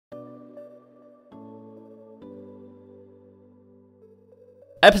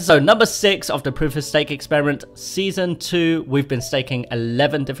Episode number 6 of the Proof of Stake Experiment Season 2. We've been staking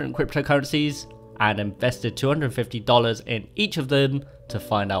 11 different cryptocurrencies and invested $250 in each of them to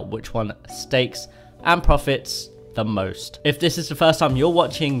find out which one stakes and profits the most. If this is the first time you're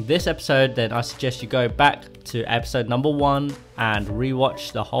watching this episode, then I suggest you go back to episode number 1 and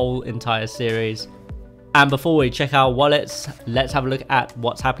rewatch the whole entire series. And before we check our wallets, let's have a look at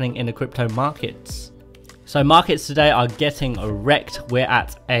what's happening in the crypto markets. So markets today are getting wrecked. We're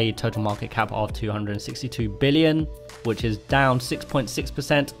at a total market cap of 262 billion, which is down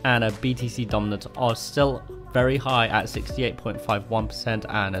 6.6%, and a BTC dominance are still very high at 68.51%,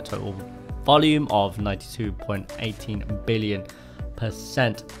 and a total volume of 92.18 billion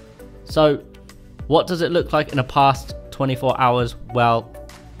percent. So what does it look like in the past 24 hours? Well,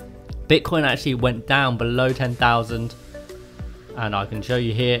 Bitcoin actually went down below 10,000, and I can show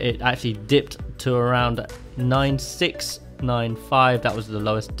you here it actually dipped to around 9695. That was the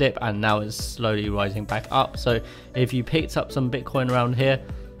lowest dip, and now it's slowly rising back up. So if you picked up some Bitcoin around here,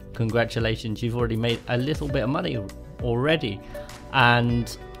 congratulations, you've already made a little bit of money already.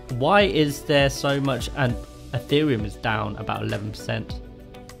 And why is there so much? And Ethereum is down about 11%,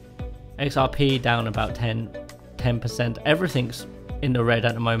 XRP down about 10%. Everything's in the red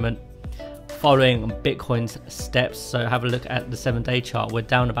at the moment, following Bitcoin's steps. So have a look at the 7-day chart. We're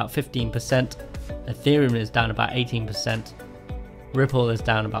down about 15%. Ethereum is down about 18%. Ripple is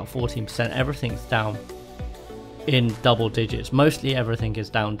down about 14%. Everything's down in double digits. Mostly everything is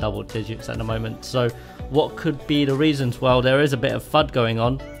down double digits at the moment. So what could be the reasons? Well, there is a bit of FUD going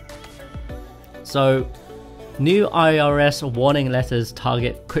on. So new IRS warning letters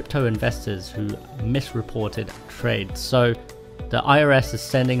target crypto investors who misreported trades. So the IRS is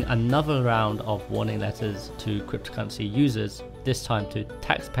sending another round of warning letters to cryptocurrency users, this time to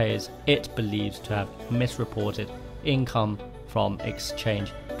taxpayers it believes to have misreported income from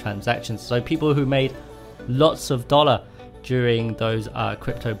exchange transactions. So people who made lots of dollar during those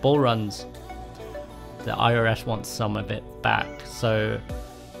crypto bull runs, the IRS wants some of it back. So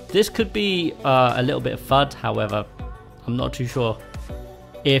this could be a little bit of FUD. However, I'm not too sure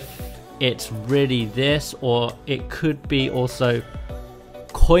if it's really this, or it could be also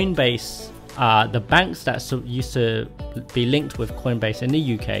Coinbase, the banks that used to be linked with Coinbase in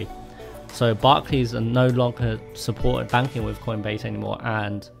the UK. So Barclays are no longer supported banking with Coinbase anymore,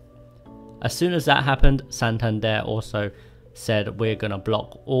 and as soon as that happened, Santander also said we're going to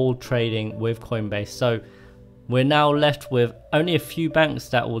block all trading with Coinbase. So we're now left with only a few banks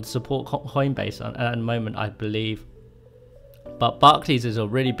that would support Coinbase at the moment, I believe. But Barclays is a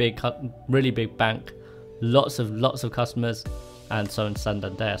really big bank, lots of customers, and so in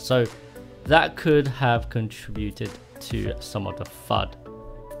Santander. So that could have contributed to some of the FUD.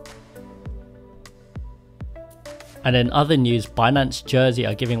 And in other news, Binance Jersey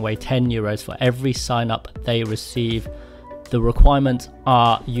are giving away €10 for every sign up they receive. The requirements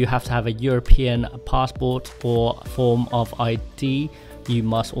are you have to have a European passport or form of ID. You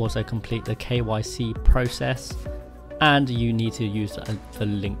must also complete the KYC process, and you need to use the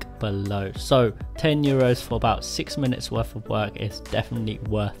link below. So €10 for about 6 minutes worth of work is definitely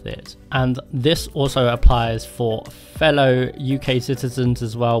worth it. And this also applies for fellow UK citizens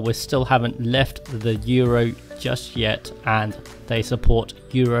as well. We still haven't left the euro just yet, and they support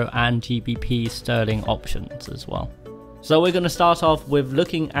euro and GBP sterling options as well. So we're going to start off with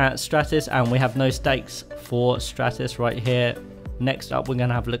looking at Stratis, and we have no stakes for Stratis right here. Next up, we're going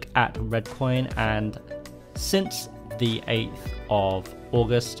to have a look at Reddcoin, and since the 8th of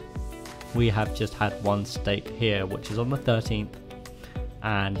August, we have just had one stake here, which is on the 13th,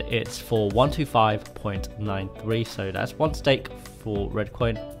 and it's for 125.93. So that's one stake for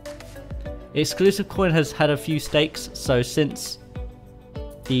Reddcoin. Exclusive Coin has had a few stakes. So since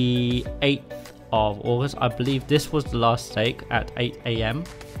the 8th of August, I believe this was the last stake at 8 AM.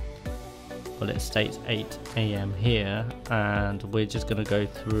 Well, it states 8 AM here, and we're just going to go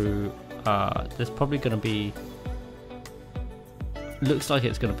through. There's probably going to be, looks like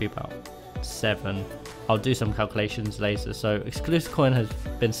it's going to be about 7. I'll do some calculations later. So Exclusive Coin has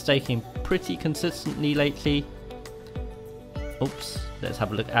been staking pretty consistently lately. Oops, let's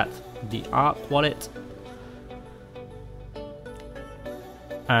have a look at the ARC wallet.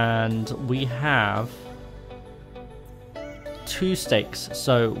 And we have 2 stakes.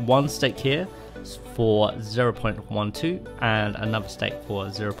 So one stake here for 0.12 and another stake for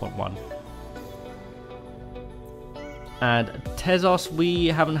 0.1. And Tezos, we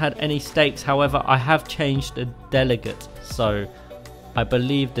haven't had any stakes. However, I have changed the delegate. So I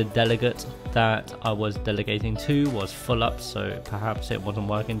believe the delegate that I was delegating to was full up, so perhaps it wasn't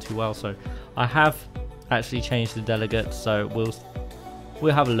working too well. So I have actually changed the delegate, so we'll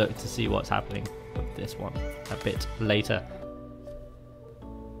we'll have a look to see what's happening with this one a bit later.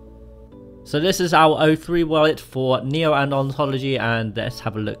 So this is our O3 wallet for Neo and Ontology, and let's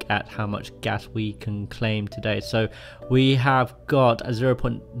have a look at how much gas we can claim today. So we have got a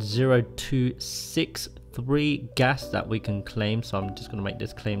 0.0263 gas that we can claim, so I'm just going to make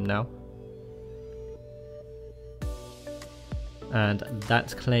this claim now. And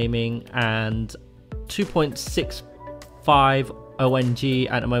that's claiming, and 2.65 ONG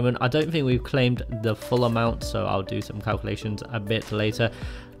at the moment. I don't think we've claimed the full amount, so I'll do some calculations a bit later.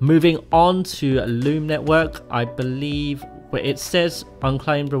 Moving on to Loom network, I believe it says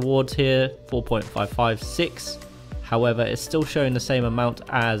unclaimed rewards here 4.556. However, it's still showing the same amount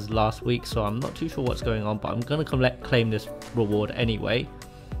as last week, so I'm not too sure what's going on, but I'm going to claim this reward anyway.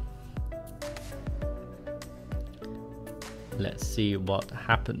 Let's see what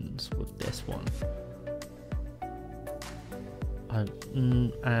happens with this one.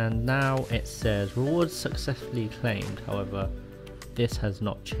 And now it says rewards successfully claimed. However, this has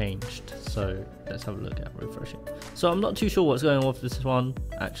not changed, so let's have a look at refreshing. So I'm not too sure what's going on with this one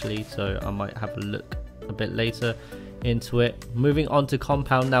actually, so I might have a look a bit later into it. Moving on to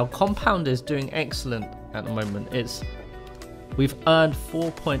Compound. Now Compound is doing excellent at the moment. We've earned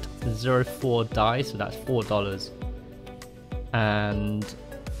 4.04 DAI, so that's $4, and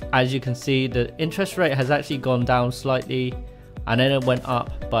as you can see, the interest rate has actually gone down slightly, and then it went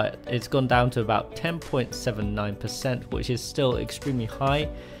up, but it's gone down to about 10.79%, which is still extremely high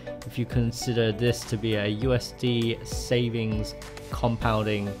if you consider this to be a USD savings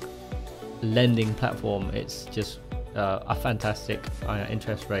compounding lending platform. It's just a fantastic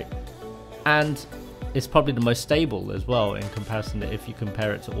interest rate, and it's probably the most stable as well in comparison to if you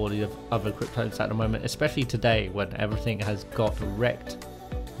compare it to all the other cryptos at the moment, especially today when everything has got wrecked.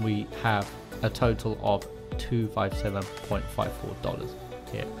 We have a total of $257.54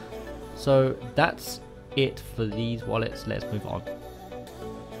 here. So that's it for these wallets. Let's move on.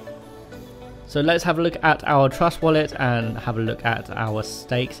 So let's have a look at our Trust wallet and have a look at our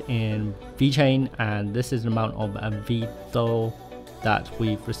stakes in Vechain, and this is the amount of VTO that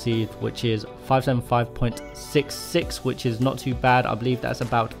we've received, which is 575.66, which is not too bad. I believe that's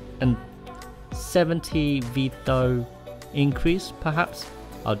about a 70 VTO increase perhaps.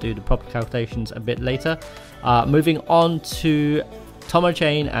 I'll do the proper calculations a bit later. Moving on to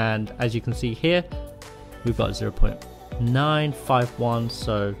Tomochain, and as you can see here, we've got 0.951,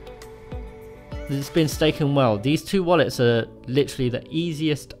 so it's been staking well. These two wallets are literally the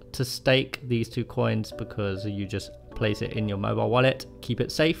easiest to stake, these two coins, because you just place it in your mobile wallet, keep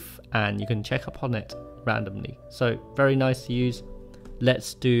it safe, and you can check up on it randomly. So very nice to use.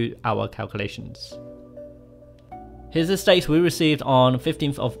 Let's do our calculations. Here's the stakes we received on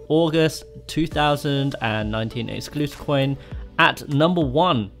 15th of August 2019 exclusive coin at number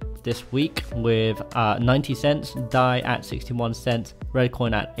 1 this week with 90 cents, DAI at 61 cents,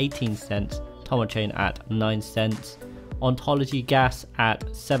 Reddcoin at 18 cents, Tomochain at 9 cents, Ontology gas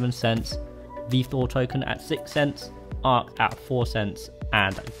at 7 cents, VThor token at 6 cents, ARC at 4 cents,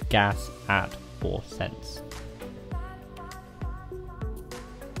 and gas at 4 cents.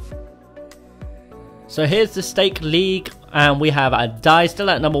 So here's the stake league, and we have a DAI still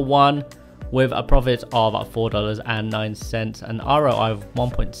at number 1 with a profit of $4.09, an ROI of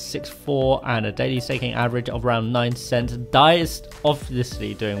 1.64, and a daily staking average of around 9 cents. DAI is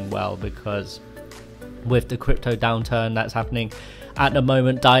obviously doing well because with the crypto downturn that's happening at the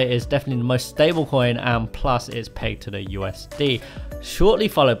moment, DAI is definitely the most stable coin, and plus it's pegged to the USD. Shortly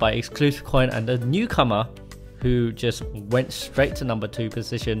followed by exclusive coin, and the newcomer who just went straight to number 2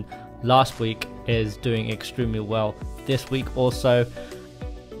 position last week is doing extremely well this week also,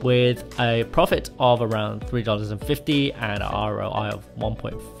 with a profit of around $3.50 and an ROI of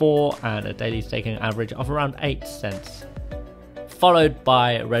 1.4 and a daily staking average of around 8 cents. Followed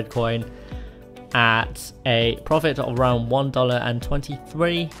by Reddcoin at a profit of around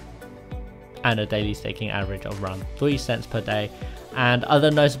 $1.23 and a daily staking average of around 3 cents per day. And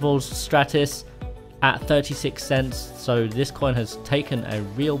other notables, Stratis at 36 cents. So this coin has taken a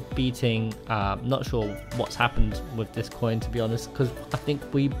real beating. Not sure what's happened with this coin, to be honest, because I think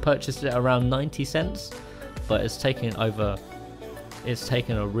we purchased it around 90 cents, but it's taken a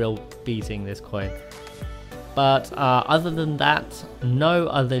real beating, this coin. But other than that, no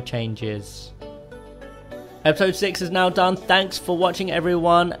other changes Episode 6 is now done. Thanks for watching,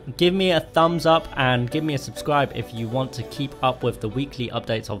 everyone. Give me a thumbs up and give me a subscribe if you want to keep up with the weekly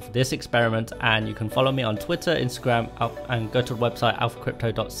updates of this experiment. And you can follow me on Twitter, Instagram, and go to the website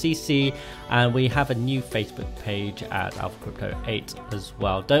alphacrypto.cc. And we have a new Facebook page at alphacrypto8 as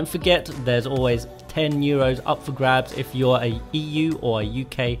well. Don't forget, there's always 10 euros up for grabs. If you're a EU or a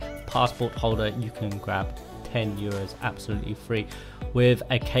UK passport holder, you can grab 10 euros absolutely free with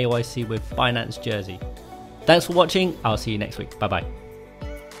a KYC with Binance Jersey. Thanks for watching. I'll see you next week. Bye bye.